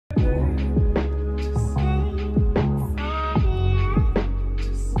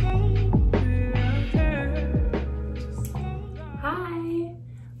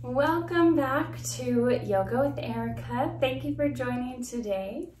to Yoga with Erica. Thank you for joining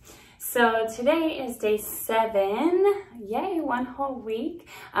today. So today is day 7, yay, 1 whole week.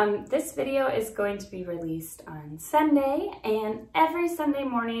 This video is going to be released on Sunday, and every Sunday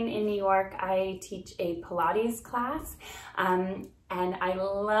morning in New York, I teach a Pilates class. And I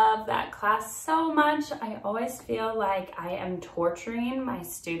love that class so much. I always feel like I am torturing my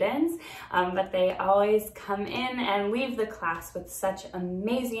students, but they always come in and leave the class with such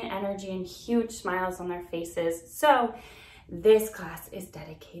amazing energy and huge smiles on their faces. So this class is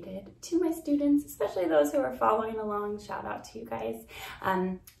dedicated to my students, especially those who are following along. Shout out to you guys.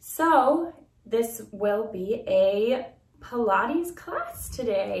 So this will be a Pilates class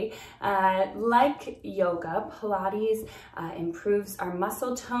today. Like yoga, Pilates improves our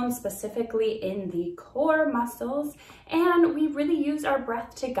muscle tone, specifically in the core muscles, and we really use our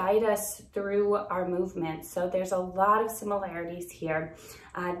breath to guide us through our movement. So there's a lot of similarities here.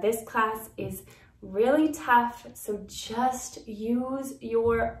 This class is really tough, so just use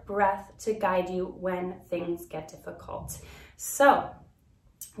your breath to guide you when things get difficult. So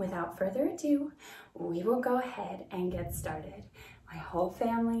without further ado, we will go ahead and get started. My whole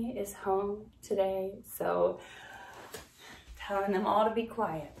family is home today, so telling them all to be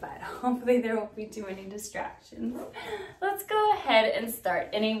quiet, but hopefully there won't be too many distractions. Let's go ahead and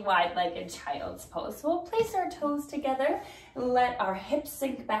start in a wide-legged child's pose. So we'll place our toes together, let our hips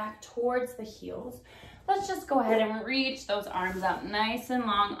sink back towards the heels. Let's just go ahead and reach those arms out nice and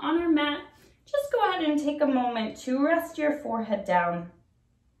long on our mat. Just go ahead and take a moment to rest your forehead down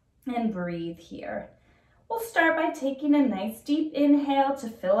and breathe here. We'll start by taking a nice deep inhale to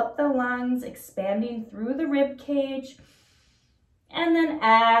fill up the lungs, expanding through the rib cage. And then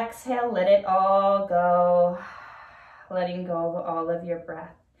exhale, let it all go, letting go of all of your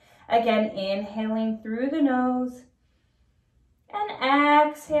breath. Again, inhaling through the nose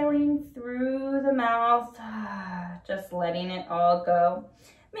and exhaling through the mouth, just letting it all go.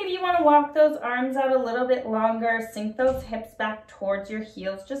 Maybe you want to walk those arms out a little bit longer, sink those hips back towards your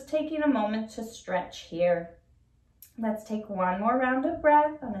heels, just taking a moment to stretch here. Let's take one more round of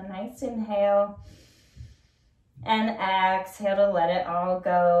breath on a nice inhale. And exhale to let it all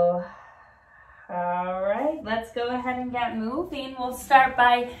go. All right, let's go ahead and get moving. We'll start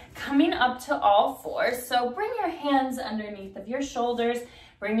by coming up to all fours. So bring your hands underneath of your shoulders,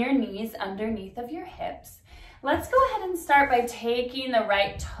 bring your knees underneath of your hips. Let's go ahead and start by taking the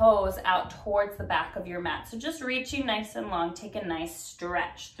right toes out towards the back of your mat. So just reaching nice and long, take a nice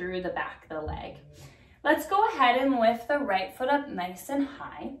stretch through the back of the leg. Let's go ahead and lift the right foot up nice and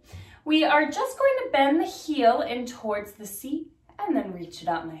high. We are just going to bend the heel in towards the seat and then reach it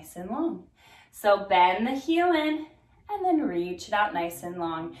out nice and long. So bend the heel in and then reach it out nice and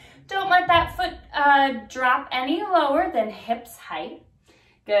long. Don't let that foot drop any lower than hips height.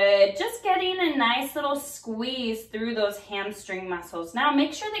 Good, just getting a nice little squeeze through those hamstring muscles. Now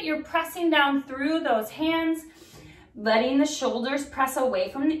make sure that you're pressing down through those hands, letting the shoulders press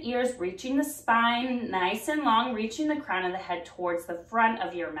away from the ears, reaching the spine nice and long, reaching the crown of the head towards the front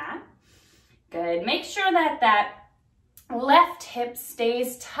of your mat. Good, make sure that that left hip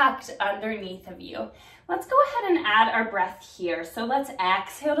stays tucked underneath of you. Let's go ahead and add our breath here. So let's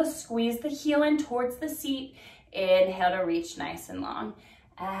exhale to squeeze the heel in towards the seat. Inhale to reach nice and long.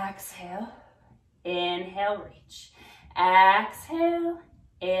 Exhale, inhale, reach. Exhale,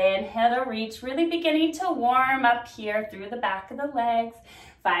 inhale to reach. Really beginning to warm up here through the back of the legs,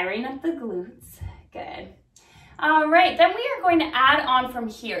 firing up the glutes. Good. All right, then we are going to add on from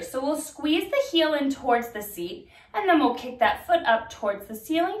here. So we'll squeeze the heel in towards the seat, and then we'll kick that foot up towards the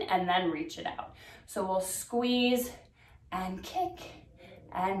ceiling and then reach it out. So we'll squeeze and kick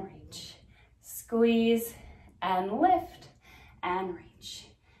and reach. Squeeze and lift and reach.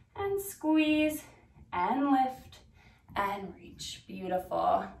 And squeeze and lift and reach.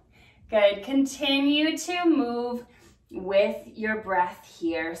 Beautiful. Good. Continue to move with your breath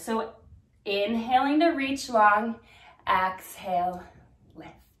here. So inhaling to reach long, exhale,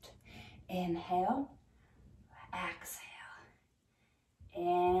 lift. Inhale, exhale.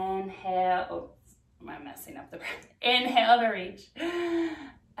 Inhale. Oh, am I messing up the breath? Inhale to reach.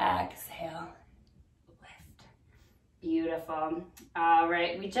 Exhale. Beautiful. All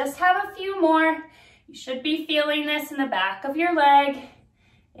right, we just have a few more. You should be feeling this in the back of your leg.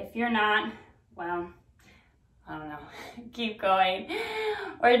 If you're not, well, I don't know, keep going.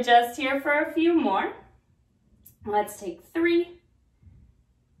 We're just here for a few more. Let's take 3.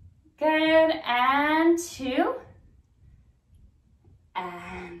 Good, and 2.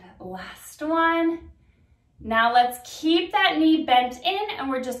 And last one. Now let's keep that knee bent in, and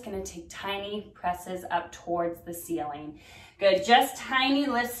we're just gonna take tiny presses up towards the ceiling. Good, just tiny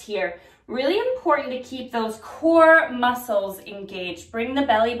lifts here. Really important to keep those core muscles engaged. Bring the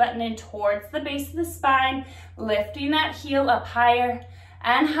belly button in towards the base of the spine, lifting that heel up higher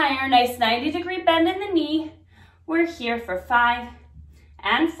and higher. Nice 90-degree bend in the knee. We're here for 5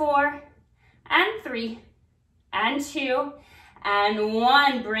 and 4 and 3 and 2 and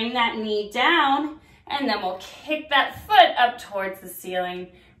 1. Bring that knee down, and then we'll kick that foot up towards the ceiling.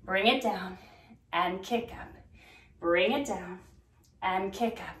 Bring it down and kick up. Bring it down and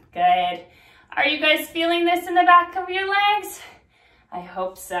kick up. Good. Are you guys feeling this in the back of your legs? I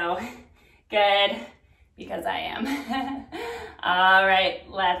hope so. Good, because I am. All right,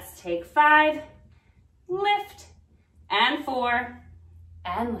 let's take 5, lift, and 4,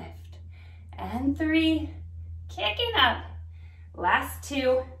 and lift, and 3, kicking up. Last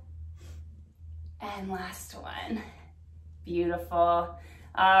 2, and last 1. Beautiful.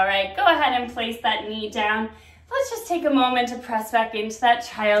 All right, go ahead and place that knee down. Let's just take a moment to press back into that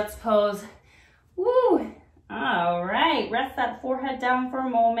child's pose. Woo! All right, rest that forehead down for a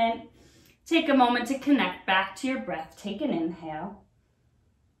moment. Take a moment to connect back to your breath. Take an inhale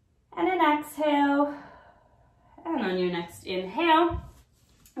and an exhale. And on your next inhale,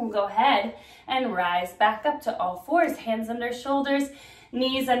 we'll go ahead and rise back up to all fours. Hands under shoulders,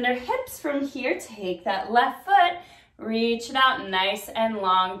 knees under hips. From here, take that left foot, reach it out nice and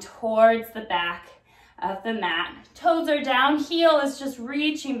long towards the back of the mat. Toes are down, heel is just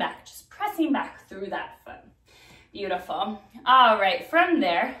reaching back, just pressing back through that foot. Beautiful. All right, from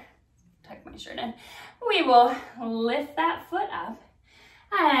there, tuck my shirt in, we will lift that foot up,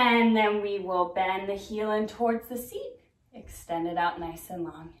 and then we will bend the heel in towards the seat. Extend it out nice and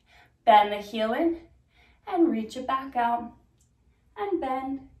long. Bend the heel in and reach it back out, and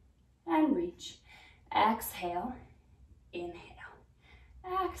bend and reach. Exhale, inhale,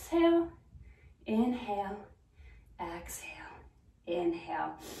 exhale, inhale, exhale,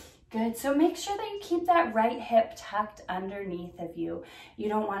 inhale. Good, so make sure that you keep that right hip tucked underneath of you. You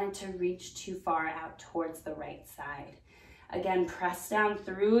don't want it to reach too far out towards the right side. Again, press down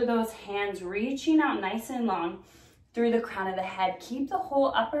through those hands, reaching out nice and long through the crown of the head. Keep the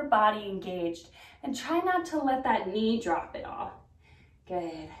whole upper body engaged and try not to let that knee drop at all.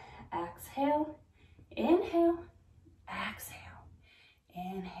 Good, exhale, inhale, exhale.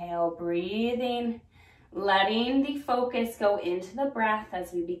 Inhale, breathing, letting the focus go into the breath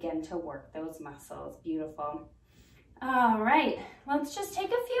as we begin to work those muscles. Beautiful. All right, let's just take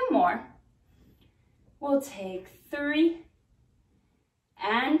a few more. We'll take 3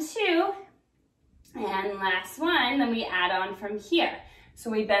 and 2, and last one, then we add on from here. So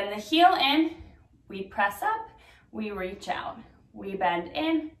we bend the heel in, we press up, we reach out. We bend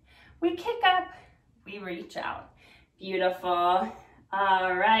in, we kick up, we reach out. Beautiful.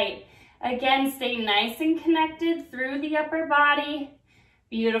 All right, again, stay nice and connected through the upper body.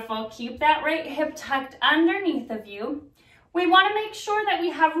 Beautiful, keep that right hip tucked underneath of you. We wanna make sure that we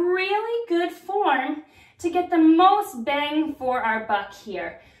have really good form to get the most bang for our buck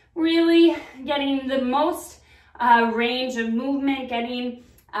here. Really getting the most range of movement, getting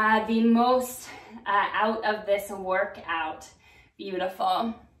the most out of this workout.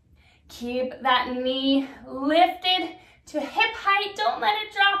 Beautiful. Keep that knee lifted to hip height. Don't let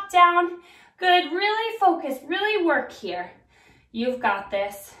it drop down. Good, really focus, really work here. You've got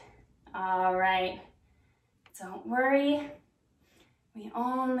this. All right, don't worry. We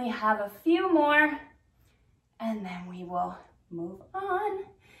only have a few more, and then we will move on.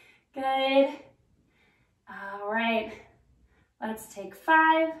 Good. All right, let's take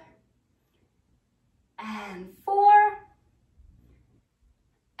 5 and 4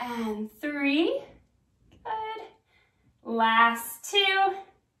 and 3. Good. Last 2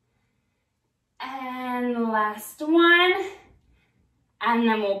 and last 1, and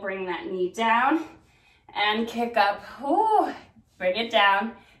then we'll bring that knee down and kick up. Ooh, bring it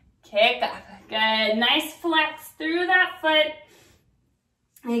down, kick up. Good, nice flex through that foot.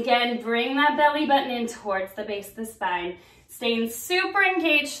 Again, bring that belly button in towards the base of the spine, staying super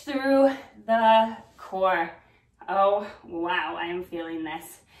engaged through the core. Oh, wow, I am feeling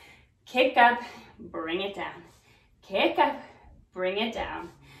this. Kick up, bring it down. Kick up, bring it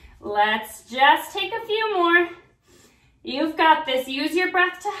down. Let's just take a few more. You've got this. Use your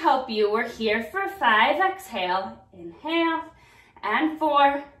breath to help you. We're here for 5. Exhale, inhale, and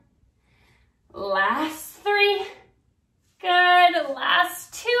 4. Last 3. Good.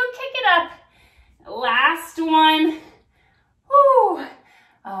 Last 2. Kick it up. Last 1. Woo.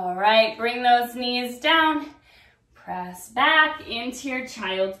 All right. Bring those knees down. Press back into your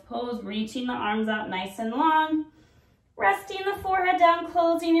child's pose, reaching the arms out nice and long. Resting the forehead down,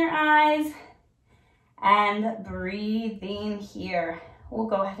 closing your eyes, and breathing here. we'll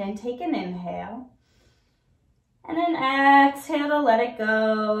go ahead and take an inhale. And then exhale to let it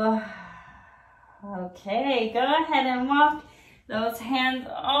go. Okay, go ahead and walk those hands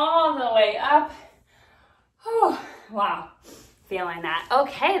all the way up. Whew, wow, feeling that.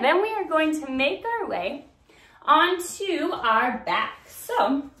 Okay, then we are going to make our way onto our back.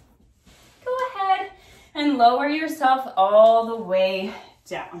 So go ahead and lower yourself all the way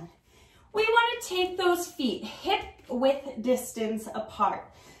down. We want to take those feet hip width distance apart.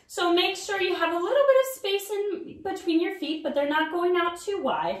 So make sure you have a little bit of space in between your feet, but they're not going out too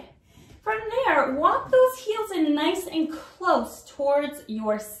wide. From there, walk those heels in nice and close towards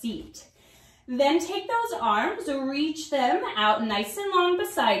your seat. Then take those arms, reach them out nice and long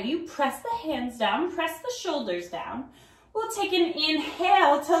beside you. Press the hands down, press the shoulders down. We'll take an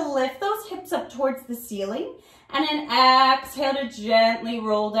inhale to lift those hips up towards the ceiling, and an exhale to gently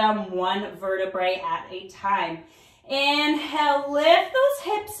roll down one vertebrae at a time. Inhale, lift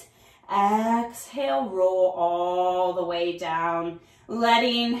those hips. Exhale, roll all the way down,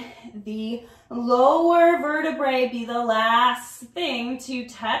 letting the lower vertebrae be the last thing to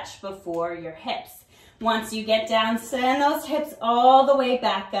touch before your hips. Once you get down, send those hips all the way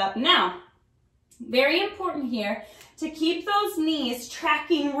back up. Now, very important here to keep those knees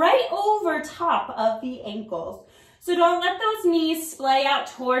tracking right over top of the ankles. So don't let those knees splay out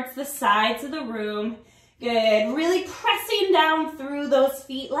towards the sides of the room. Good, really pressing down through those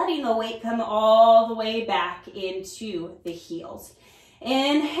feet, letting the weight come all the way back into the heels.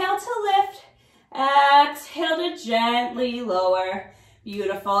 Inhale to lift, exhale to gently lower.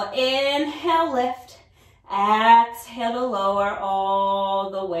 Beautiful, inhale, lift, exhale to lower all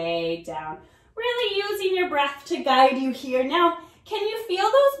the way down. Really using your breath to guide you here. Now, can you feel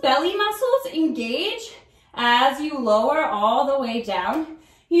those belly muscles engage as you lower all the way down?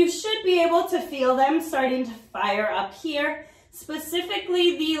 You should be able to feel them starting to fire up here,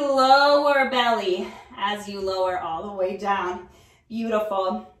 specifically the lower belly as you lower all the way down.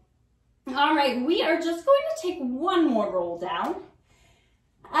 Beautiful. All right, we are just going to take one more roll down,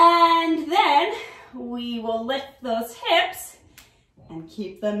 and then we will lift those hips and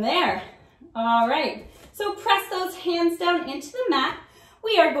keep them there. All right, so press those hands down into the mat.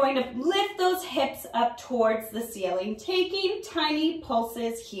 We are going to lift those hips up towards the ceiling, taking tiny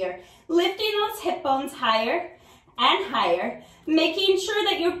pulses here, lifting those hip bones higher and higher, making sure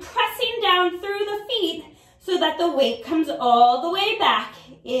that you're pressing down through the feet so that the weight comes all the way back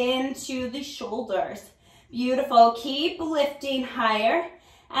into the shoulders. Beautiful. Keep lifting higher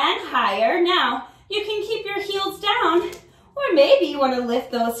and higher. Now, you can keep your heels down, or maybe you want to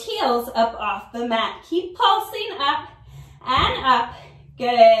lift those heels up off the mat. Keep pulsing up and up.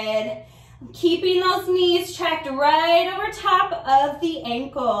 Good. Keeping those knees tracked right over top of the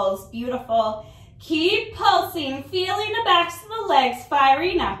ankles. Beautiful. Keep pulsing, feeling the backs of the legs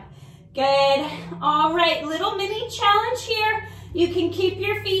firing up. Good. All right, little mini challenge here. You can keep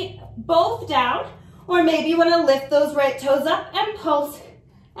your feet both down, or maybe you want to lift those right toes up and pulse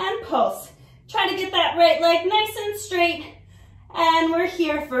and pulse. Try to get that right leg nice and straight. And we're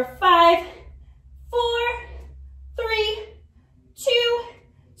here for 5, 4, 3, 2,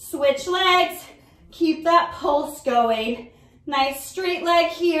 switch legs, keep that pulse going. Nice straight leg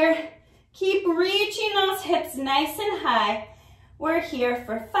here. Keep reaching those hips nice and high. We're here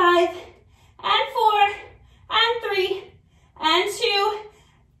for 5 and 4 and 3 and 2.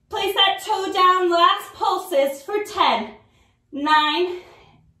 Place that toe down, last pulses for 10, 9,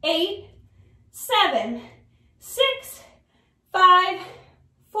 8, 7, 6, 5,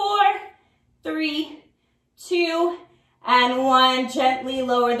 4, 3, 2, and 1. Gently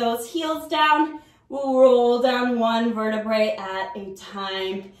lower those heels down. We'll roll down one vertebrae at a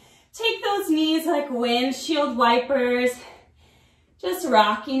time. Take those knees like windshield wipers, just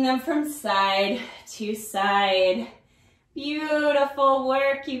rocking them from side to side. Beautiful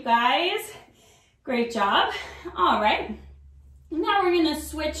work, you guys. Great job. All right. Now we're going to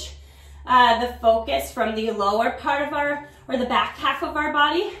switch the focus from the lower part of or the back half of our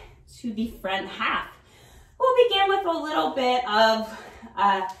body to the front half. We'll begin with a little bit of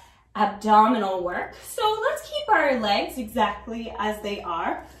abdominal work. So let's keep our legs exactly as they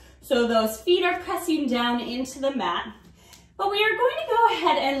are. So those feet are pressing down into the mat, but we are going to go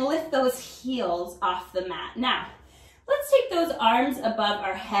ahead and lift those heels off the mat. Now, let's take those arms above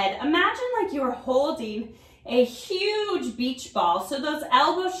our head. Imagine like you are holding a huge beach ball. So those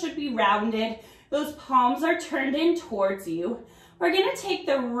elbows should be rounded. Those palms are turned in towards you. We're going to take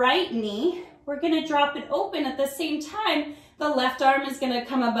the right knee. We're going to drop it open at the same time. The left arm is going to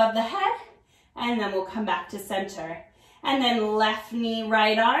come above the head, and then we'll come back to center. And then left knee,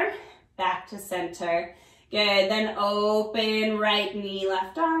 right arm, back to center. Good, then open right knee,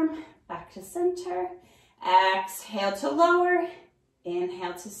 left arm, back to center. Exhale to lower,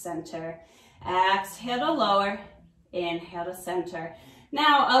 inhale to center. Exhale to lower, inhale to center.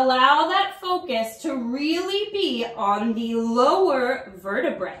 Now allow that focus to really be on the lower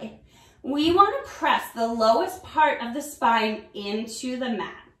vertebrae. We want to press the lowest part of the spine into the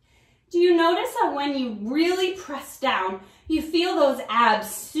mat. Do you notice how when you really press down, you feel those abs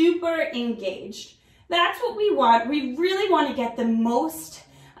super engaged? That's what we want. We really want to get the most,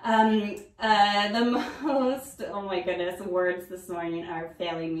 oh my goodness, words this morning are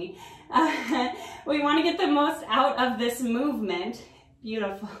failing me. We want to get the most out of this movement.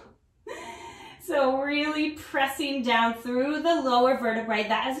 Beautiful. So really pressing down through the lower vertebrae,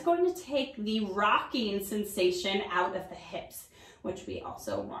 that is going to take the rocking sensation out of the hips, which we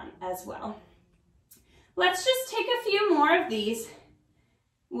also want as well. Let's just take a few more of these.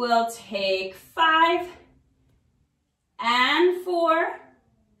 We'll take 5 and 4.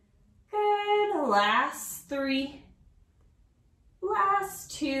 Good. Last 3.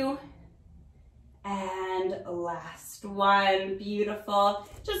 Last 2. And last 1. Beautiful.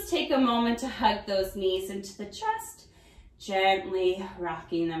 Just take a moment to hug those knees into the chest, gently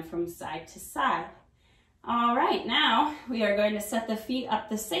rocking them from side to side. All right, now we are going to set the feet up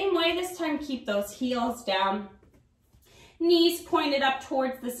the same way. This time keep those heels down. Knees pointed up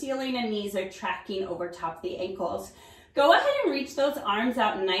towards the ceiling and knees are tracking over top of the ankles. Go ahead and reach those arms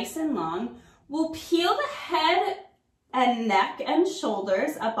out nice and long. We'll peel the head and neck and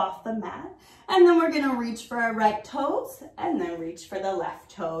shoulders up off the mat. And then we're gonna reach for our right toes and then reach for the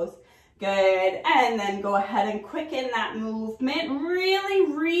left toes. Good, and then go ahead and quicken that movement,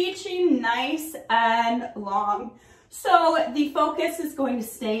 really reaching nice and long. So the focus is going to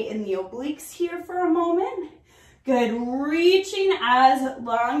stay in the obliques here for a moment. Good, reaching as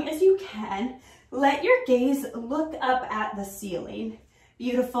long as you can. Let your gaze look up at the ceiling.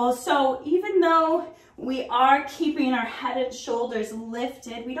 Beautiful. So even though we are keeping our head and shoulders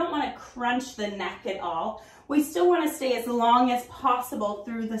lifted, we don't want to crunch the neck at all. We still want to stay as long as possible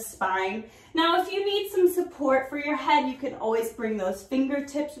through the spine. Now, if you need some support for your head, you can always bring those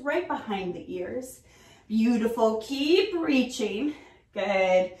fingertips right behind the ears. Beautiful. Keep reaching.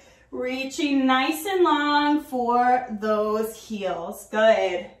 Good. Reaching nice and long for those heels.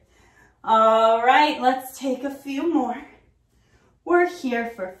 Good. All right, let's take a few more. We're here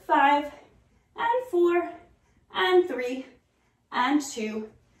for 5 and 4 and 3 and 2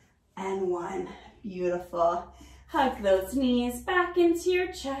 and 1. Beautiful. Hug those knees back into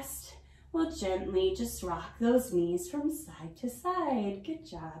your chest. We'll gently just rock those knees from side to side. Good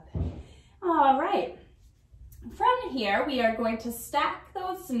job. All right. From here, we are going to stack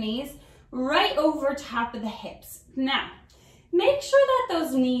those knees right over top of the hips. Now, make sure that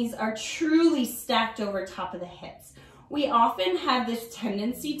those knees are truly stacked over top of the hips. We often have this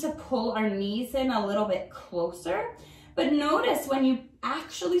tendency to pull our knees in a little bit closer, but notice when you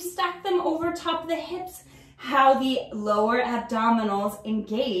actually stack them over top of the hips, how the lower abdominals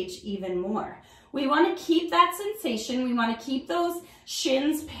engage even more. We want to keep that sensation. We want to keep those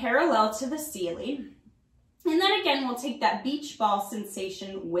shins parallel to the ceiling. And then again, we'll take that beach ball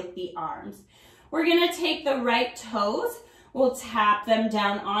sensation with the arms. We're going to take the right toes. We'll tap them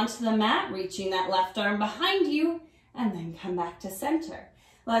down onto the mat, reaching that left arm behind you, and then come back to center.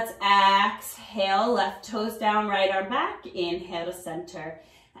 Let's exhale, left toes down, right arm back, inhale to center.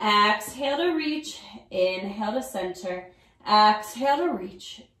 Exhale to reach, inhale to center. Exhale to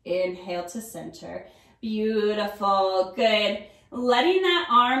reach, inhale to center. Beautiful, good. Letting that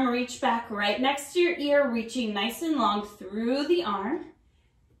arm reach back right next to your ear, reaching nice and long through the arm.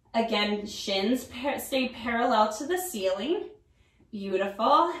 Again, shins stay parallel to the ceiling.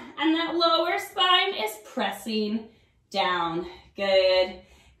 Beautiful. And that lower spine is pressing down. Good.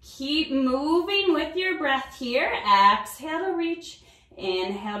 Keep moving with your breath here. Exhale to reach.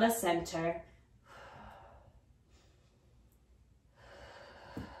 Inhale to center.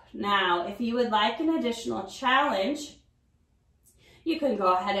 Now, if you would like an additional challenge, you can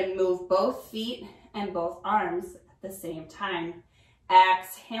go ahead and move both feet and both arms at the same time.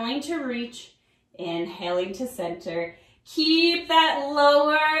 Exhaling to reach, inhaling to center. Keep that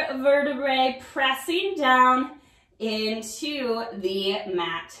lower vertebrae pressing down into the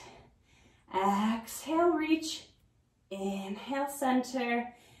mat. Exhale, reach, inhale, center.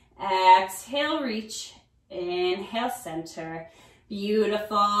 Exhale, reach, inhale, center.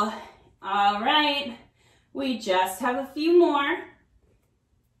 Beautiful. All right, we just have a few more.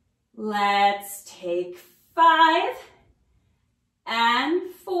 Let's take 5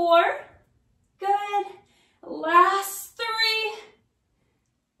 and 4. Good. Last 3.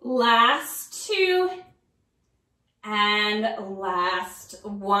 Last 2.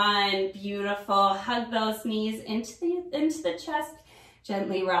 those knees into the chest.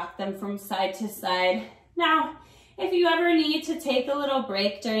 Gently rock them from side to side. Now, if you ever need to take a little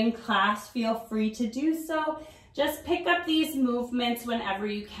break during class, feel free to do so. Just pick up these movements whenever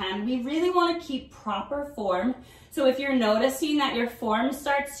you can. We really want to keep proper form. So if you're noticing that your form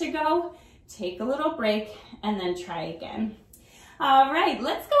starts to go, take a little break and then try again. All right,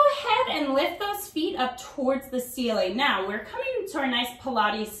 let's go ahead and lift those feet up towards the ceiling. Now we're coming to our nice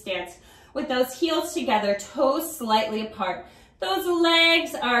Pilates stance with those heels together, toes slightly apart. Those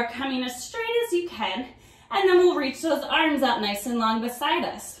legs are coming as straight as you can, and then we'll reach those arms out nice and long beside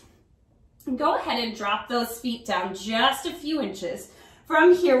us. Go ahead and drop those feet down just a few inches.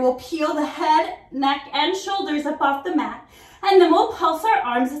 From here, we'll peel the head, neck, and shoulders up off the mat, and then we'll pulse our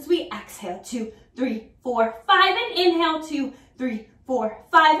arms as we exhale. 2, 3, 4, 5, and inhale. 2, 3, 4,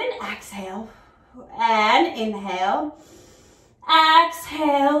 5, and exhale. And inhale.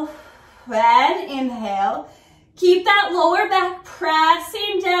 Exhale. And inhale. Keep that lower back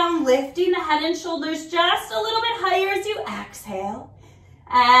pressing down, lifting the head and shoulders just a little bit higher as you exhale.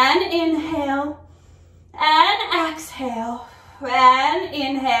 And inhale. And exhale. And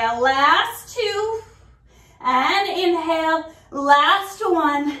inhale. Last 2. And inhale. Last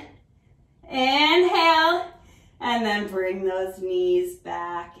 1. Inhale. And then bring those knees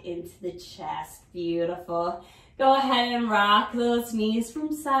back into the chest. Beautiful. Go ahead and rock those knees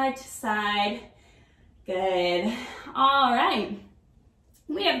from side to side. Good. All right.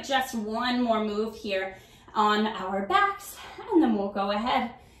 We have just one more move here on our backs, and then we'll go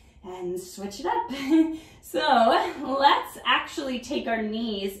ahead and switch it up. So let's actually take our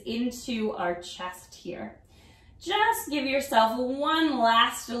knees into our chest here. Just give yourself one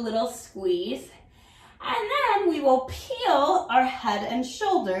last little squeeze. And then we will peel our head and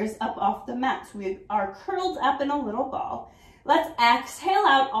shoulders up off the mat. So we are curled up in a little ball. Let's exhale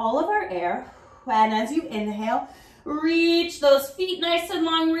out all of our air. And as you inhale, reach those feet nice and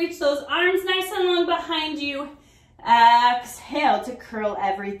long. Reach those arms nice and long behind you. Exhale to curl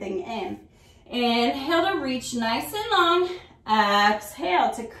everything in. Inhale to reach nice and long.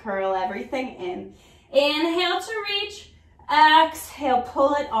 Exhale to curl everything in. Inhale to reach. Exhale,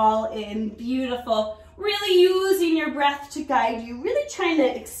 pull it all in. Beautiful. Really using your breath to guide you. Really trying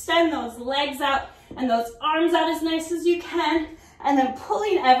to extend those legs out and those arms out as nice as you can. And then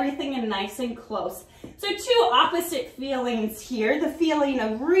pulling everything in nice and close. So 2 opposite feelings here. The feeling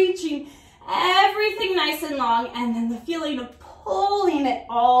of reaching everything nice and long, and then the feeling of pulling it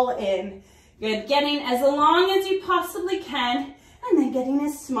all in. Good. Getting as long as you possibly can, and then getting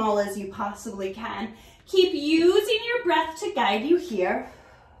as small as you possibly can. Keep using your breath to guide you here.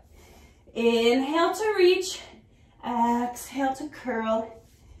 Inhale to reach. Exhale to curl.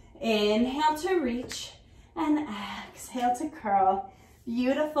 Inhale to reach. And exhale to curl.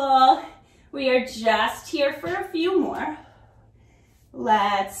 Beautiful. We are just here for a few more.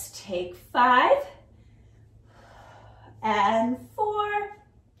 Let's take 5 and 4.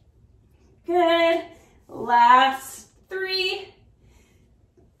 Good. Last 3.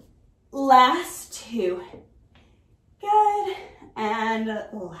 Last 2. Good. And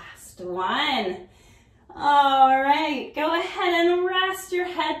last 1. All right. Go ahead and rest your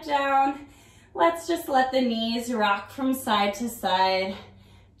head down. Let's just let the knees rock from side to side,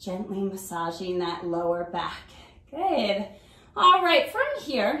 gently massaging that lower back. Good. All right, from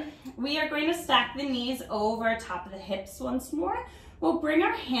here, we are going to stack the knees over top of the hips once more. We'll bring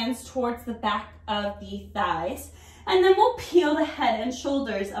our hands towards the back of the thighs, and then we'll peel the head and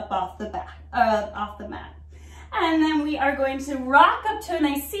shoulders up off the mat. And then we are going to rock up to a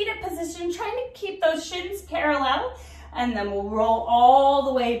nice seated position, trying to keep those shins parallel, and then we'll roll all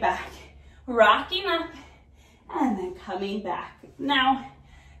the way back. Rocking up and then coming back. Now,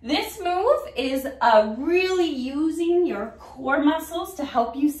 this move is really using your core muscles to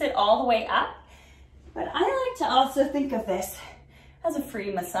help you sit all the way up. But I like to also think of this as a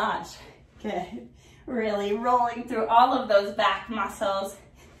free massage. Good. Really rolling through all of those back muscles.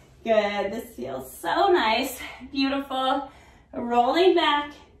 Good. This feels so nice. Beautiful. Rolling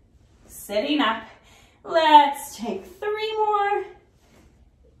back, sitting up. Let's take 3 more.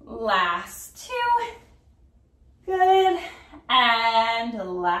 Last 2. Good.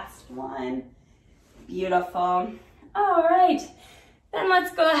 And last 1. Beautiful. All right. Then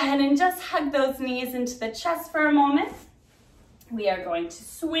let's go ahead and just hug those knees into the chest for a moment. We are going to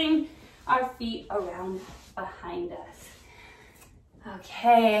swing our feet around behind us.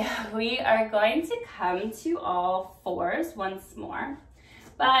 Okay, we are going to come to all fours once more.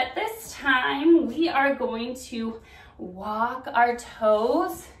 But this time we are going to walk our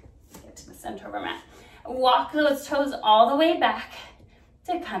toes, get to the center of our mat, walk those toes all the way back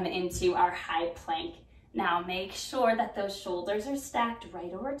to come into our high plank Now make sure that those shoulders are stacked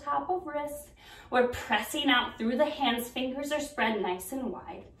right over top of wrists. We're pressing out through the hands, fingers are spread nice and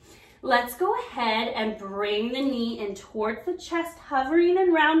wide. Let's go ahead and bring the knee in towards the chest, hovering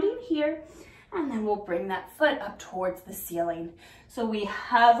and rounding here. And then we'll bring that foot up towards the ceiling. So we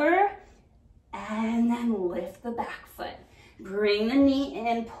hover and then lift the back foot. Bring the knee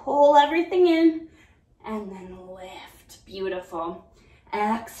in, pull everything in, and then lift. Beautiful.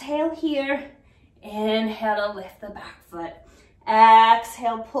 Exhale here. Inhale to lift the back foot.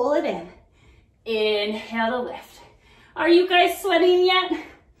 Exhale, pull it in. Inhale to lift. Are you guys sweating yet?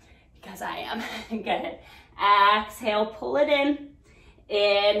 Because I am. Good. Exhale, pull it in.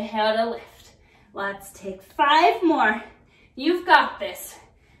 Inhale to lift. Let's take 5 more. You've got this.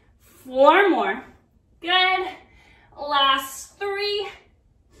 4 more. Good. Last 3.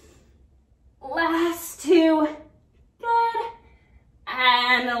 Last 2. Good.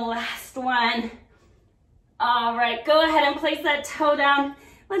 And the last one. All right, go ahead and place that toe down.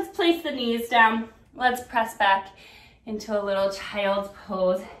 Let's place the knees down. Let's press back into a little child's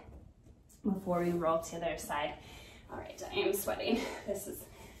pose before we roll to the other side. All right, I am sweating. This is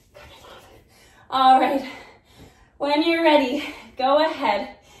coming off. All right, when you're ready, go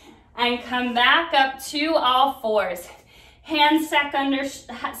ahead and come back up to all fours. Hands stacked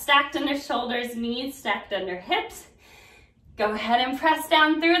under shoulders, knees stacked under hips. Go ahead and press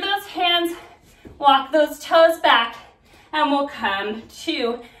down through those hands. Walk those toes back, and we'll come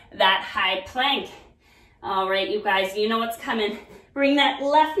to that high plank. All right, you guys, you know what's coming. Bring that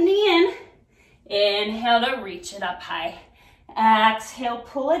left knee in. Inhale to reach it up high. Exhale,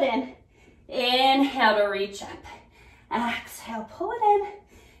 pull it in. Inhale to reach up. Exhale, pull it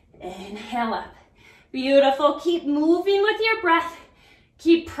in. Inhale up. Beautiful. Keep moving with your breath.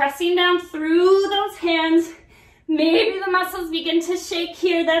 Keep pressing down through those hands. Maybe the muscles begin to shake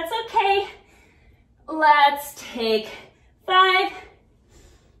here. That's okay. Let's take 5.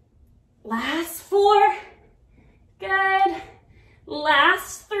 Last 4. Good.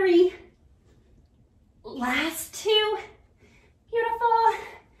 Last 3. Last 2.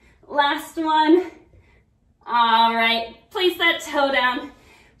 Beautiful. Last 1. All right. Place that toe down.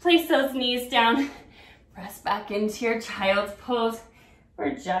 Place those knees down. Press back into your child's pose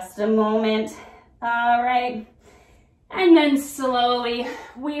for just a moment. All right. And then slowly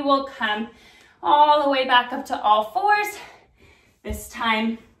we will come all the way back up to all fours. This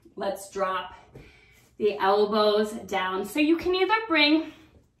time, let's drop the elbows down. So you can either bring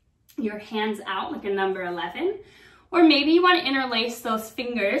your hands out like a number 11, or maybe you want to interlace those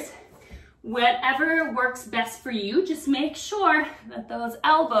fingers. Whatever works best for you, just make sure that those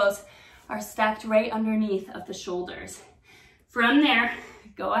elbows are stacked right underneath of the shoulders. From there,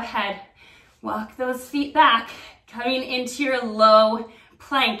 go ahead, walk those feet back, coming into your low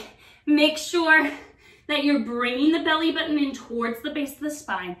plank. Make sure that you're bringing the belly button in towards the base of the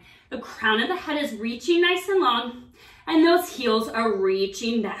spine. The crown of the head is reaching nice and long, and those heels are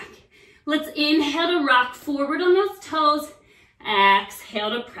reaching back. Let's inhale to rock forward on those toes.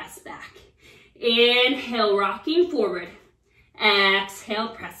 Exhale to press back. Inhale, rocking forward. Exhale,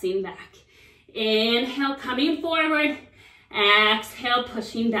 pressing back. Inhale, coming forward. Exhale,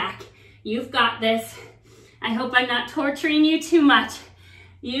 pushing back. You've got this. I hope I'm not torturing you too much.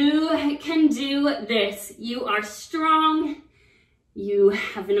 You can do this. You are strong. You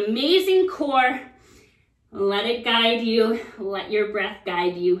have an amazing core. Let it guide you. Let your breath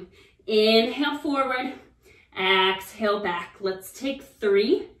guide you. Inhale forward. Exhale back. Let's take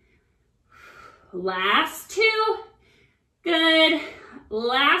 3. Last 2. Good.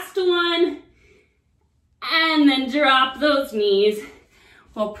 Last 1. And then drop those knees.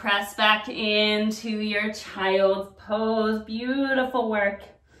 We'll press back into your child's pose. Beautiful work.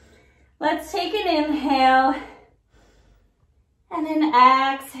 Let's take an inhale. And then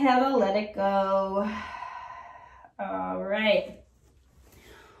exhale to let it go. All right.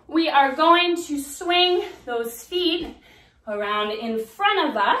 We are going to swing those feet around in front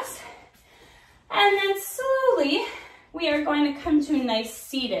of us. And then slowly, we are going to come to a nice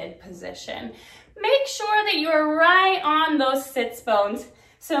seated position. Make sure that you're right on those sits bones.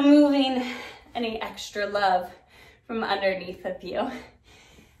 So moving any extra love from underneath of you.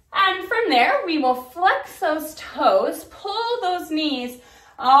 And from there, we will flex those toes, pull those knees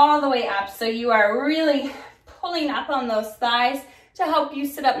all the way up. So you are really pulling up on those thighs to help you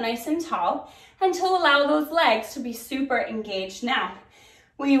sit up nice and tall and to allow those legs to be super engaged now.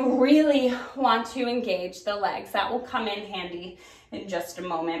 We really want to engage the legs. That will come in handy in just a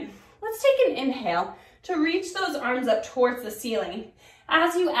moment. Let's take an inhale to reach those arms up towards the ceiling.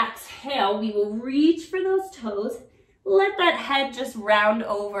 As you exhale, we will reach for those toes. Let that head just round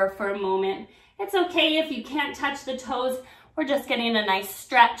over for a moment It's okay if you can't touch the toes. We're just getting a nice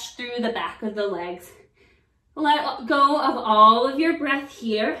stretch through the back of the legs. Let go of all of your breath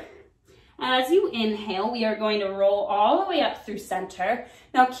here. As you inhale, we are going to roll all the way up through center.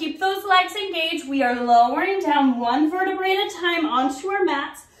 Now keep those legs engaged. We are lowering down one vertebrae at a time onto our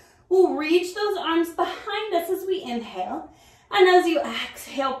mats. We'll reach those arms behind us as we inhale. And as you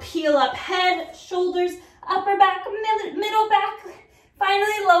exhale, peel up head, shoulders, upper back, middle back,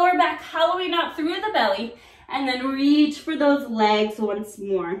 finally lower back, hollowing out through the belly. And then reach for those legs once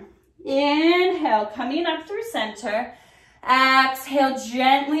more. Inhale, coming up through center. Exhale,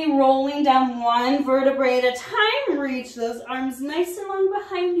 gently rolling down one vertebrae at a time. Reach those arms nice and long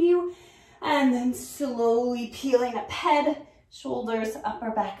behind you. And then slowly peeling up head, shoulders,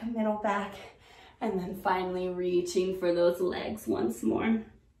 upper back, middle back. And then finally reaching for those legs once more.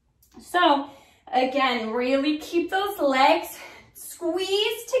 So again, really keep those legs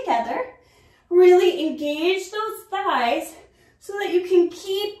squeezed together. Really engage those thighs so that you can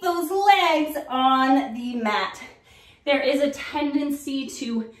keep those legs on the mat. There is a tendency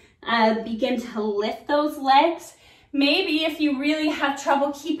to begin to lift those legs. Maybe if you really have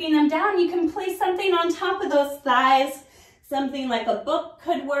trouble keeping them down, you can place something on top of those thighs. Something like a book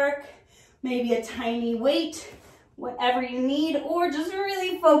could work, maybe a tiny weight, whatever you need, or just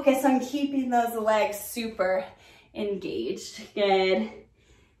really focus on keeping those legs super engaged. Good.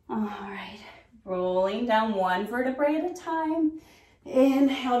 All right. Rolling down one vertebrae at a time.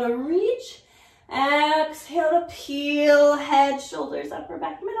 Inhale to reach. Exhale to peel head, shoulders, upper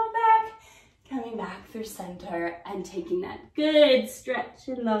back, middle back. Coming back through center and taking that good stretch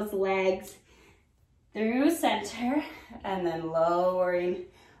in those legs through center and then lowering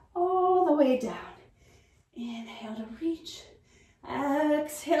all the way down. Inhale to reach.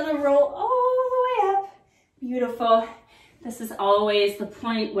 Exhale to roll all the way up. Beautiful. This is always the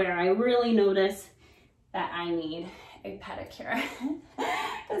point where I really notice that I need a pedicure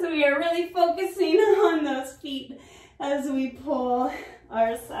because we are really focusing on those feet as we pull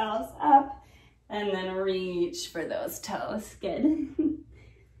ourselves up and then reach for those toes. Good.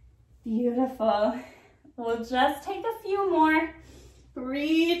 Beautiful. We'll just take a few more.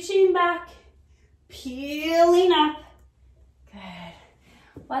 Reaching back, peeling up.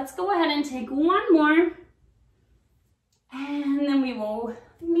 Good. Let's go ahead and take one more. And then we will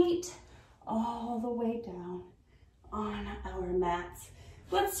meet all the way down on our mats.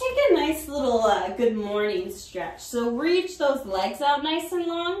 Let's take a nice little good morning stretch. So reach those legs out nice and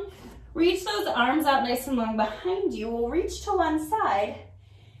long. Reach those arms out nice and long behind you. We'll reach to one side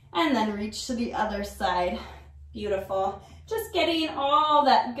and then reach to the other side. Beautiful. Just getting all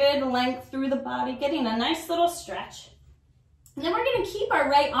that good length through the body, getting a nice little stretch. And then we're going to keep our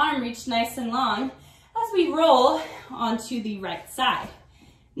right arm reached nice and long as we roll onto the right side.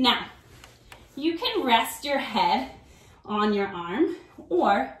 Now, you can rest your head on your arm,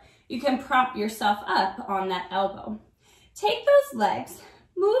 or you can prop yourself up on that elbow. Take those legs,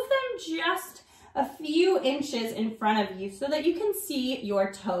 move them just a few inches in front of you so that you can see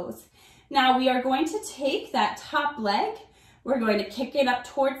your toes. Now we are going to take that top leg, we're going to kick it up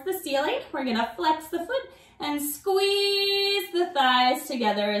towards the ceiling, we're going to flex the foot and squeeze the thighs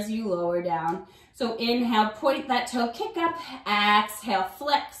together as you lower down. So inhale, point that toe, kick up, exhale,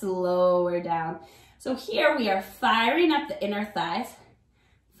 flex, lower down. So here we are firing up the inner thighs,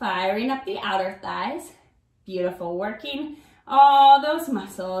 firing up the outer thighs. Beautiful, working all those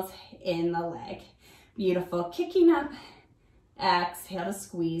muscles in the leg. Beautiful, kicking up, exhale to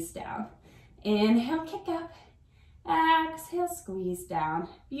squeeze down. Inhale, kick up, exhale, squeeze down.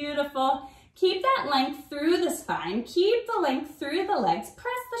 Beautiful. Keep that length through the spine. Keep the length through the legs.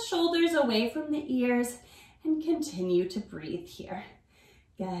 Press the shoulders away from the ears and continue to breathe here.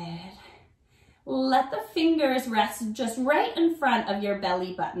 Good. Let the fingers rest just right in front of your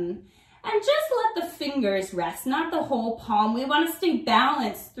belly button. And just let the fingers rest, not the whole palm. We want to stay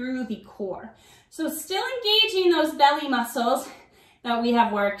balanced through the core. So still engaging those belly muscles that we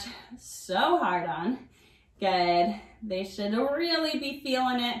have worked so hard on. Good. They should really be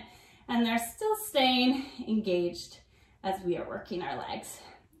feeling it. And they're still staying engaged as we are working our legs.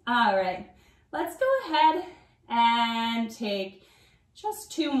 All right, let's go ahead and take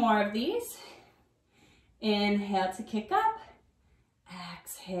just two more of these. Inhale to kick up,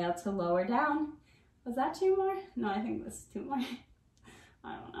 exhale to lower down. Was that two more? No, I think this is two more.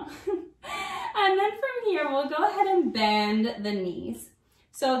 I don't know. And then from here, we'll go ahead and bend the knees.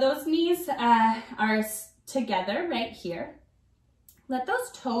 So those knees are together right here. Let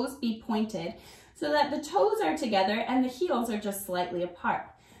those toes be pointed so that the toes are together and the heels are just slightly apart.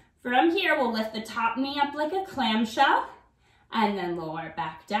 From here, we'll lift the top knee up like a clamshell and then lower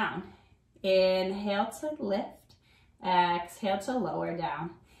back down. Inhale to lift, exhale to lower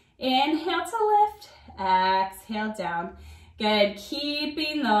down. Inhale to lift, exhale down. Good,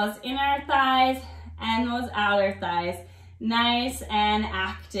 keeping those inner thighs and those outer thighs nice and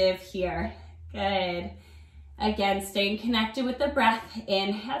active here. Good. Again, staying connected with the breath.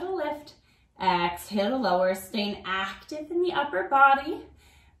 Inhale to lift, exhale to lower, staying active in the upper body.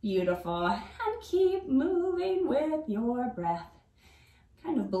 Beautiful. And keep moving with your breath.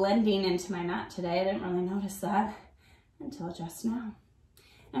 Kind of blending into my mat today. I didn't really notice that until just now.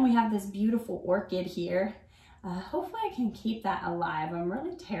 And we have this beautiful orchid here. Hopefully I can keep that alive. I'm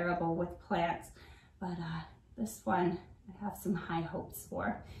really terrible with plants, but this one I have some high hopes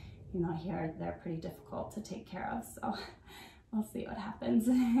for. You know, here they're pretty difficult to take care of, so we'll see what happens.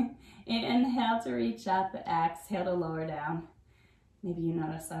 Inhale to reach up, exhale to lower down. Maybe you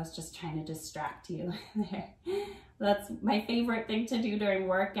noticed I was just trying to distract you there. That's my favorite thing to do during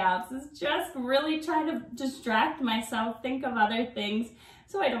workouts, is just really try to distract myself, think of other things,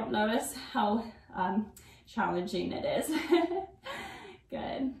 so I don't notice how challenging it is.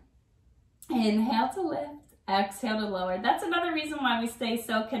 Good. Inhale to lift, exhale to lower. That's another reason why we stay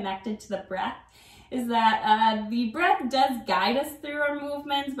so connected to the breath, is that the breath does guide us through our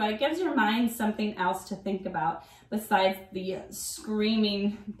movements, but it gives your mind something else to think about besides the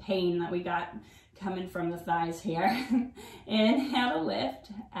screaming pain that we got coming from the thighs here. Inhale to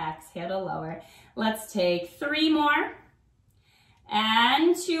lift, exhale to lower. Let's take 3 more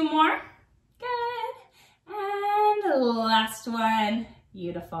and 2 more. Good. And last one.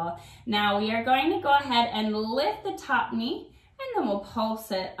 Beautiful. Now we are going to go ahead and lift the top knee, and then we'll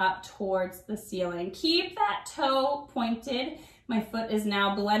pulse it up towards the ceiling. Keep that toe pointed. My foot is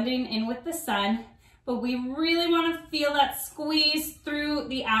now blending in with the sun, but we really want to feel that squeeze through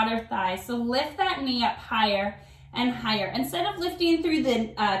the outer thigh. So lift that knee up higher and higher. Instead of lifting through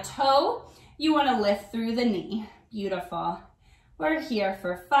the toe, you want to lift through the knee. Beautiful. We're here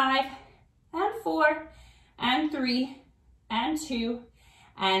for 5 and 4 and 3 and 2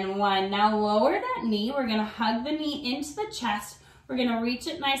 and 1. Now lower that knee. We're going to hug the knee into the chest. We're going to reach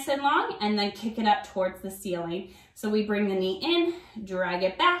it nice and long and then kick it up towards the ceiling. So we bring the knee in, drag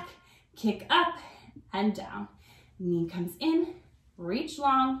it back, kick up and down. Knee comes in, reach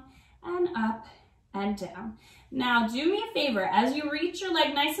long and up and down. Now do me a favor, as you reach your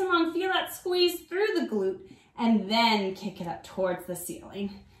leg nice and long, feel that squeeze through the glute and then kick it up towards the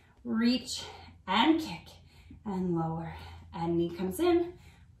ceiling. Reach and kick and lower. And knee comes in,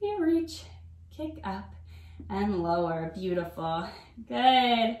 we reach, kick up and lower. Beautiful.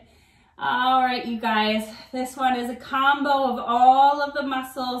 Good. All right, you guys, this one is a combo of all of the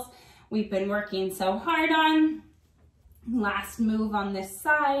muscles we've been working so hard on. Last move on this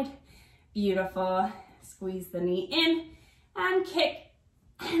side. Beautiful. Squeeze the knee in and kick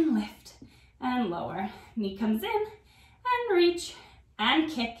and lift and lower. Knee comes in and reach and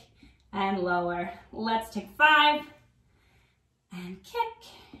kick and lower. Let's take 5 and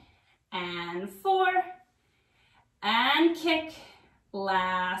kick and 4 and kick.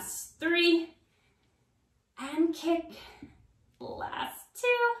 Last 3 and kick. Last 2.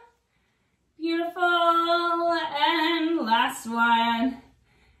 Beautiful. And last one.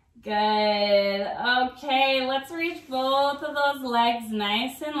 Good. Okay, let's reach both of those legs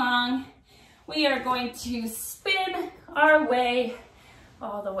nice and long. We are going to spin our way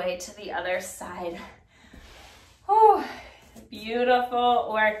all the way to the other side. Oh,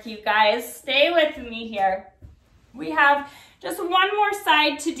 beautiful work, you guys. Stay with me here. We have just one more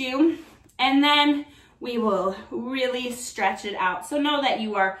side to do, and then we will really stretch it out. So know that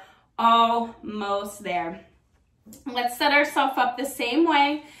you are almost there. Let's set ourselves up the same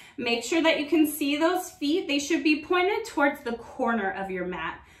way. Make sure that you can see those feet. They should be pointed towards the corner of your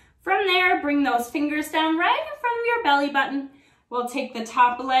mat. From there, bring those fingers down right in front of your belly button. We'll take the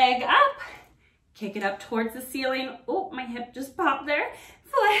top leg up, kick it up towards the ceiling. Oh, my hip just popped there.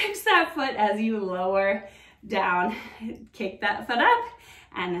 Flex that foot as you lower down. Kick that foot up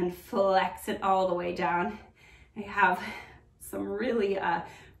and then flex it all the way down. I have some really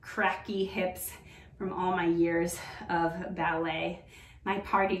cracky hips from all my years of ballet. My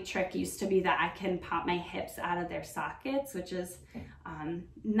party trick used to be that I can pop my hips out of their sockets, which is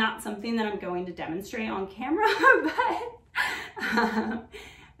not something that I'm going to demonstrate on camera, but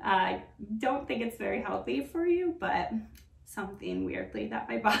I don't think it's very healthy for you, but something weirdly that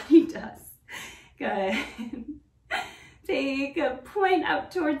my body does. Good. Take a point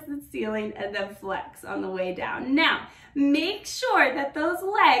up towards the ceiling and then flex on the way down. Now, make sure that those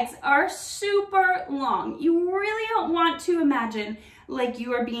legs are super long. You really don't want to imagine like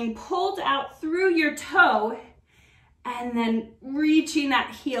you are being pulled out through your toe and then reaching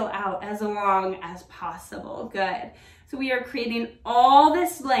that heel out as long as possible. Good. So we are creating all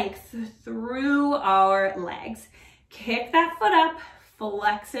this length through our legs. Kick that foot up,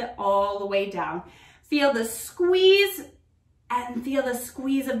 flex it all the way down. Feel the squeeze and feel the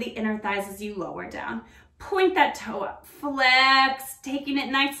squeeze of the inner thighs as you lower down. Point that toe up, flex, taking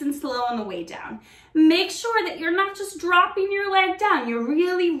it nice and slow on the way down. Make sure that you're not just dropping your leg down. You're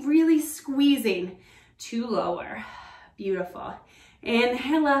really, really squeezing to lower. Beautiful.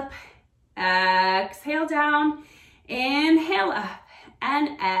 Inhale up, exhale down, inhale up, and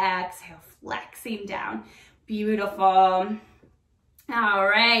exhale, flexing down. Beautiful. All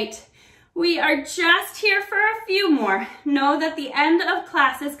right. We are just here for a few more. Know that the end of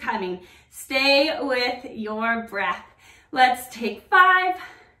class is coming. Stay with your breath. Let's take 5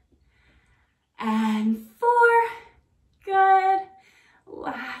 and 4. Good.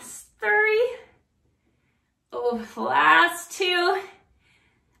 Last 3. Oh, last 2.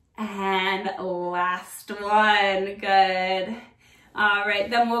 And last 1. Good. All right,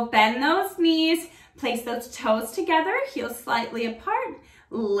 then we'll bend those knees. Place those toes together, heels slightly apart.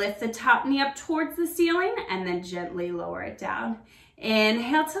 Lift the top knee up towards the ceiling and then gently lower it down.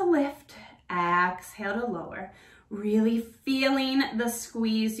 Inhale to lift, exhale to lower. Really feeling the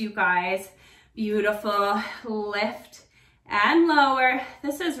squeeze, you guys. Beautiful. Lift and lower.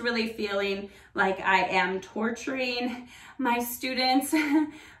 This is really feeling like I am torturing my students,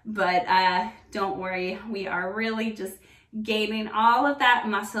 but don't worry, we are really just gaining all of that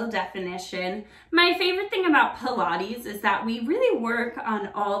muscle definition. My favorite thing about Pilates is that we really work on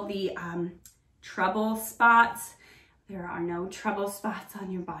all the trouble spots. There are no trouble spots on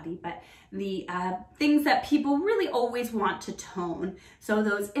your body, but the things that people really always want to tone. So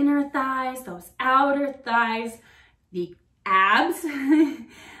those inner thighs, those outer thighs, the abs,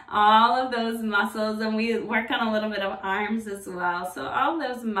 all of those muscles, and we work on a little bit of arms as well. So all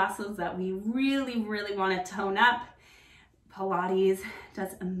those muscles that we really, really want to tone up, Pilates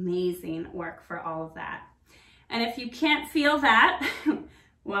does amazing work for all of that. And if you can't feel that,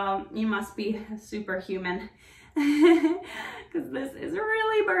 well, you must be a superhuman because this is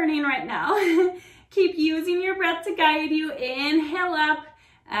really burning right now. Keep using your breath to guide you. Inhale up,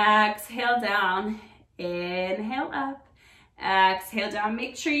 exhale down, inhale up, exhale down.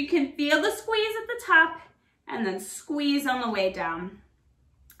 Make sure you can feel the squeeze at the top and then squeeze on the way down.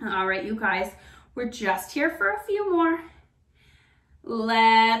 All right, you guys, we're just here for a few more.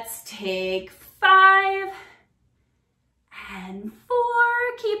 Let's take 5 and 4.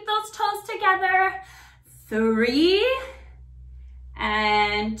 Keep those toes together. 3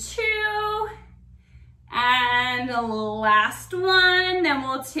 and 2 and the last one. Then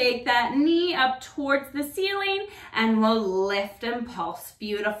we'll take that knee up towards the ceiling and we'll lift and pulse.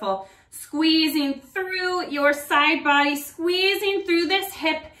 Beautiful. Squeezing through your side body, squeezing through this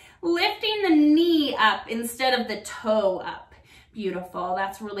hip, lifting the knee up instead of the toe up. Beautiful.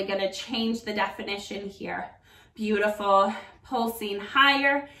 That's really going to change the definition here. Beautiful. Pulsing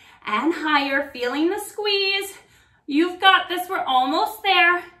higher and higher, feeling the squeeze. You've got this. We're almost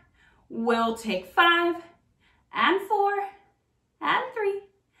there. We'll take 5 and 4 and 3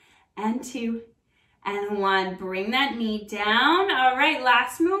 and 2 and 1. Bring that knee down. All right,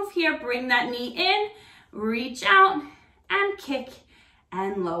 last move here. Bring that knee in, reach out and kick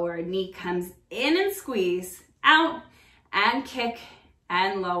and lower. Knee comes in and squeeze, out and kick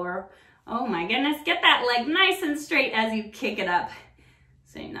and lower. Oh my goodness, get that leg nice and straight as you kick it up.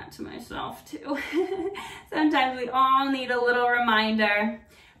 Saying that to myself too. Sometimes we all need a little reminder.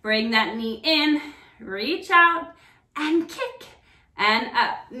 Bring that knee in, reach out and kick and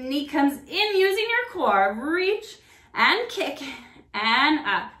up. Knee comes in using your core. Reach and kick and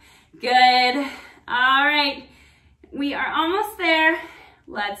up. Good. All right, we are almost there.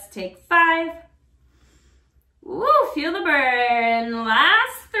 Let's take 5. Woo, feel the burn.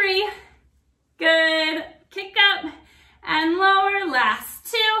 Last 3. Good. Kick up and lower.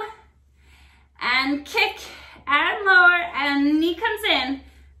 Last 2. And kick and lower. And knee comes in.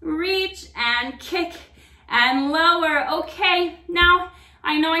 Reach and kick and lower. Okay, now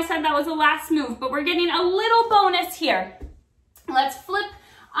I know I said that was the last move, but we're getting a little bonus here. Let's flip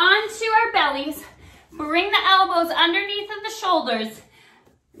onto our bellies. Bring the elbows underneath of the shoulders.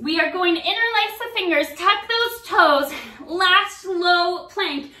 We are going to interlace the fingers, tuck those toes, last low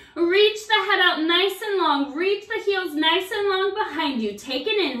plank. Reach the head out nice and long. Reach the heels nice and long behind you. Take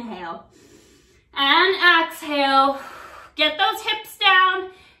an inhale and exhale. Get those hips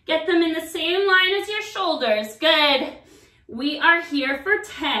down. Get them in the same line as your shoulders. Good. We are here for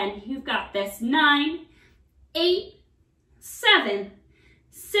 10. You've got this. 9, 8, 7,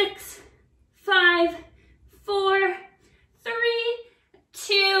 6, 5, 4, 3,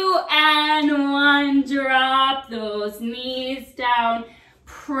 2, and 1. Drop those knees down.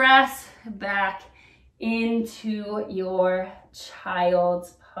 Press back into your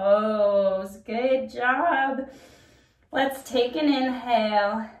child's pose. Good job. Let's take an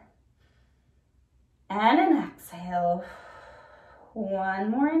inhale and an exhale. One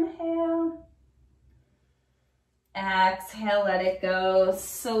more inhale. Exhale, let it go.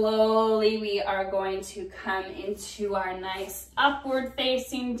 Slowly, we are going to come into our nice upward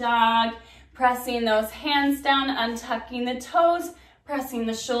facing dog, pressing those hands down, untucking the toes, pressing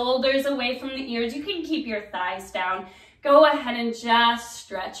the shoulders away from the ears. You can keep your thighs down. Go ahead and just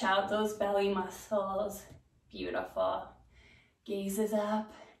stretch out those belly muscles. Beautiful. Gazes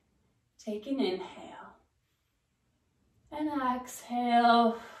up. Take an inhale. And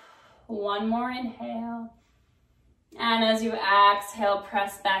exhale. One more inhale. And as you exhale,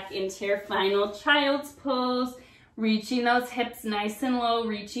 press back into your final child's pose, reaching those hips nice and low,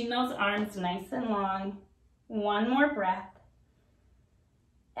 reaching those arms nice and long. One more breath.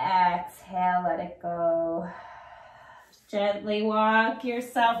 Exhale, let it go. Gently walk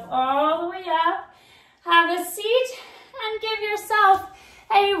yourself all the way up. Have a seat and give yourself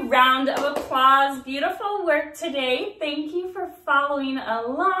a round of applause. Beautiful work today. Thank you for following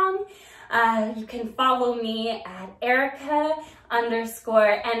along. You can follow me at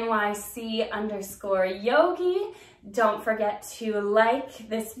Erica_NYC_yogi. Don't forget to like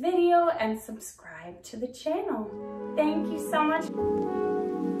this video and subscribe to the channel. Thank you so much.